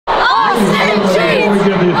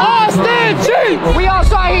Austin cheats! We all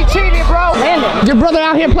saw he cheated, bro. Landon. Your brother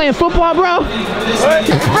out here playing football, bro? What?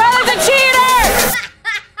 Brother's a cheater!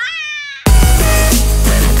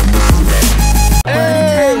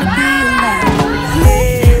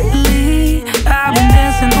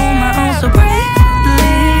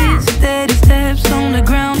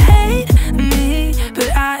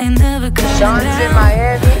 Sean's in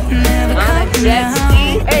Miami on a jet ski.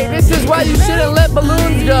 Hey, this is why you shouldn't let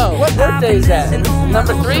balloons go. What birthday is that?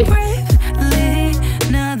 Number 3?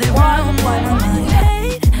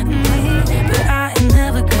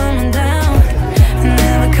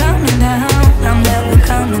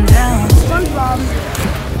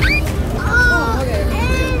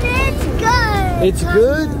 It's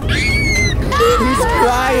good. He's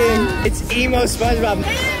crying. It's emo SpongeBob.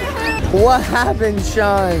 What happened,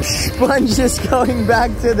 Sean? Sponge is going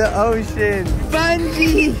back to the ocean.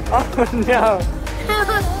 Spongy! Oh no.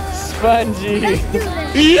 Spongy.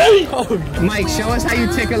 Oh, Mike, show us how you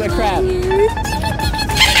tickle a crab.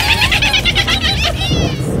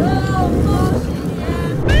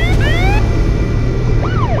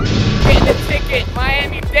 Getting a ticket,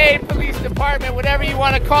 Miami-Dade Police Department, whatever you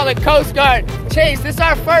want to call it, Coast Guard. Chase, this is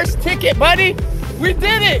our first ticket, buddy. We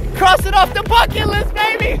did it! Cross it off the bucket list,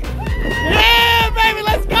 baby! Yeah, baby,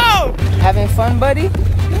 let's go! Having fun, buddy?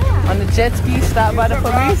 Yeah. On the jet ski, stopped by the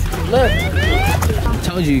police? Look. I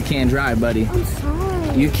told you can't drive, buddy. I'm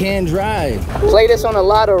sorry. You can drive. Play this on a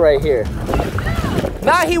lotto right here.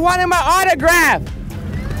 Nah, he wanted my autograph.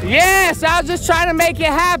 Yes, I was just trying to make it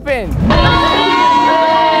happen.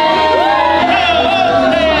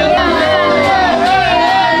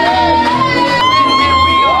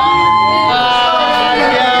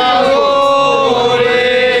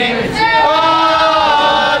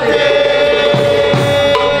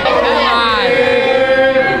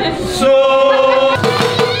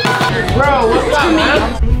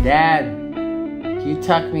 Dad, can you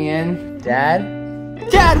tuck me in? Dad?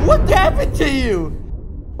 Dad, what happened to you?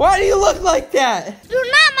 Why do you look like that?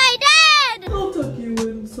 You're not my dad! I'll tuck you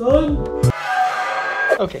in, son.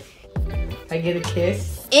 Okay. I get a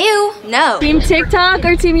kiss? Ew, no. Team TikTok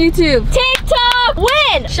or Team YouTube? TikTok!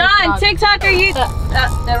 Win! Sean, TikTok or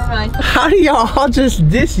YouTube? Never mind. How do y'all just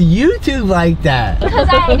diss YouTube like that? Because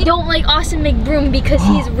I don't like Austin McBroom because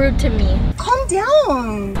he's rude to me. Calm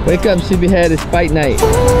down. Wake up, sleepyhead, it's fight night.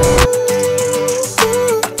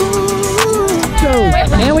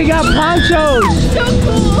 And we got ponchos. So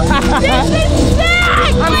cool. This is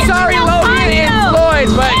sick! I'm sorry, Logan and Floyd,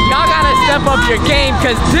 but y'all gotta step up your game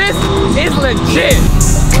because this is legit.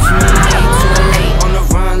 On the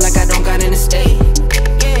run like I don't got in the state.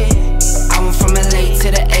 Yeah. I went from LA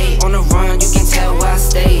to the A on the run, you can tell where I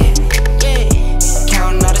stay. Yeah.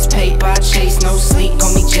 Counting all this paper, I chase no sleep,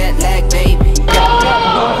 call me jet lag, baby.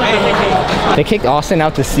 They kicked Austin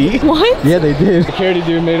out to sea? What? Yeah, they did. The security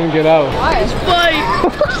dude made him get out. Why? It's funny.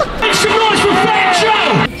 Make some noise for Fat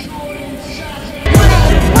Joe!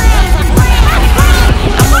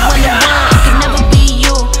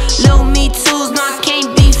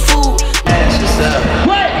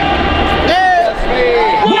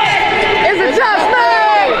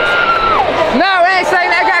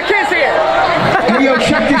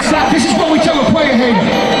 This is what we tell a player hater.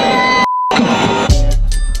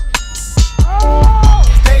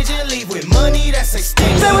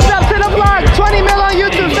 Say what's up to the vlog. 20 mil on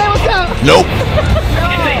YouTube. Say what's up. Nope.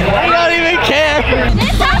 I don't even care.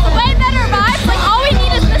 This has way better vibes. Like all we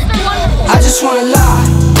need is Mr. Wonderful. I just wanna lie.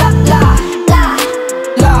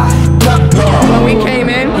 When we came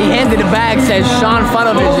in, he handed a bag, says Sean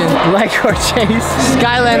Funnelvision, like or Chase,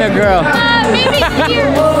 Skylander girl. Maybe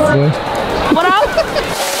here. What up?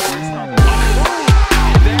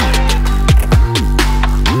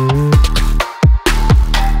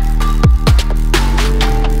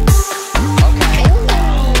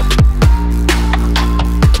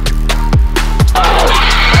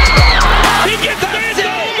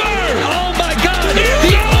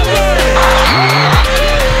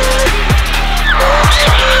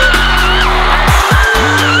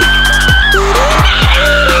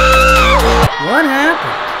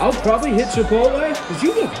 I'll probably hit Chipotle, because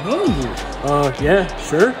you look hungry. Yeah,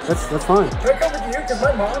 sure. That's fine. Can I come with you? Because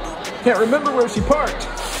my mom can't remember where she parked.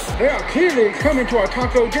 Yeah, clearly it's coming to our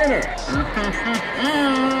taco dinner.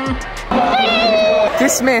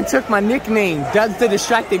 This man took my nickname, Doug the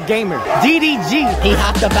Distracted Gamer. DDG. He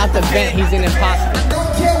hopped up out the vent. He's an imposter.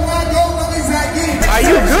 Are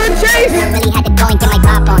you good, Chase? I really had to go and get my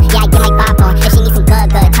bop on. Yeah, I get my bop on. If she needs some good,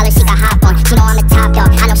 tell her she got hop on. She know I'm a top dog.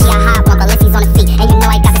 I know she a hot one, but Lizzie's on the feet. And you know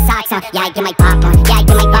I got the socks on. Yeah, I get my bop on. Yeah, I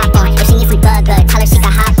get my bop on. If she needs some good, tell her she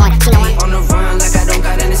got hop on. She know I'm on the run like I don't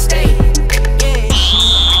got in the state.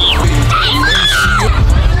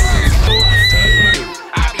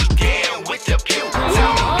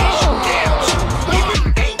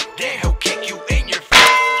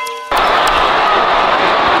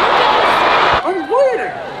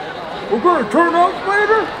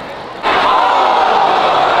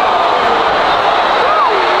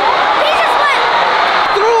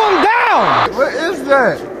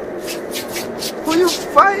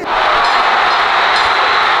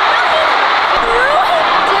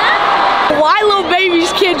 why Lil Baby's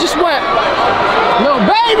kid just went. Lil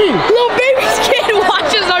Baby! Lil Baby's kid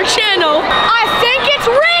watches our channel. I think it's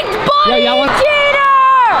rigged, buddy! Yeah, y'all want cheater!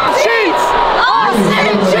 cheats!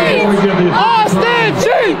 Austin cheats! Austin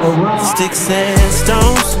cheats! Sticks and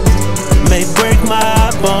stones may break my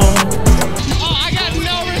bones. Oh, I got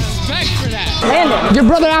no respect for that. Landon. Your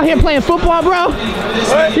brother out here playing football, bro?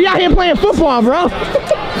 What? He out here playing football, bro.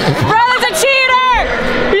 Brother's a cheater!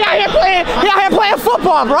 He out here playing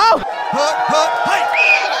football, bro.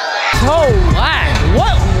 So lag.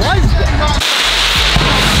 What was that?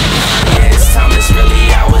 Yeah, it's time, it's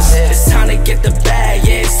really ours. It's time to get the bag.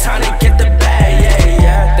 Yeah, it's time to get the bag. Yeah,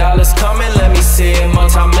 yeah. Dollars coming, let me see it.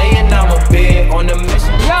 Multi-million, I'm a bid on the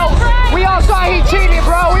mission. Yo, we all saw he cheated,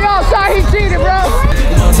 bro. We all saw he cheated, bro.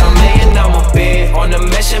 Multi-million, I'm a bid on the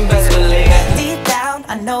mission, best believe. Deep down,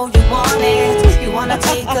 I know you want it. You wanna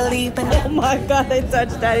take a leap and oh my God, they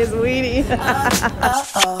touched Daddy's weenie.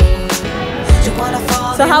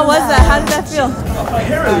 So how was that? How did that feel?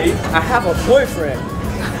 Apparently, I have a boyfriend.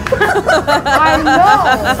 I know.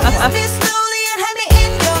 slowly and hand it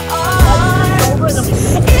in your arms.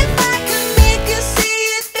 If I could make you see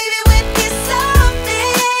it, baby, with kiss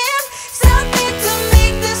something to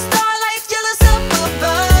make the starlight jealous up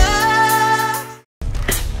above.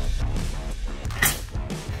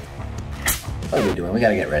 What are we doing? We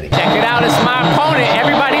gotta get ready. Check it out, it's my opponent.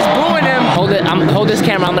 Everybody's booing him. Hold this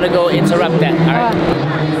camera, I'm gonna go interrupt that. All right.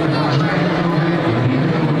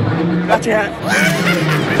 Got your hat.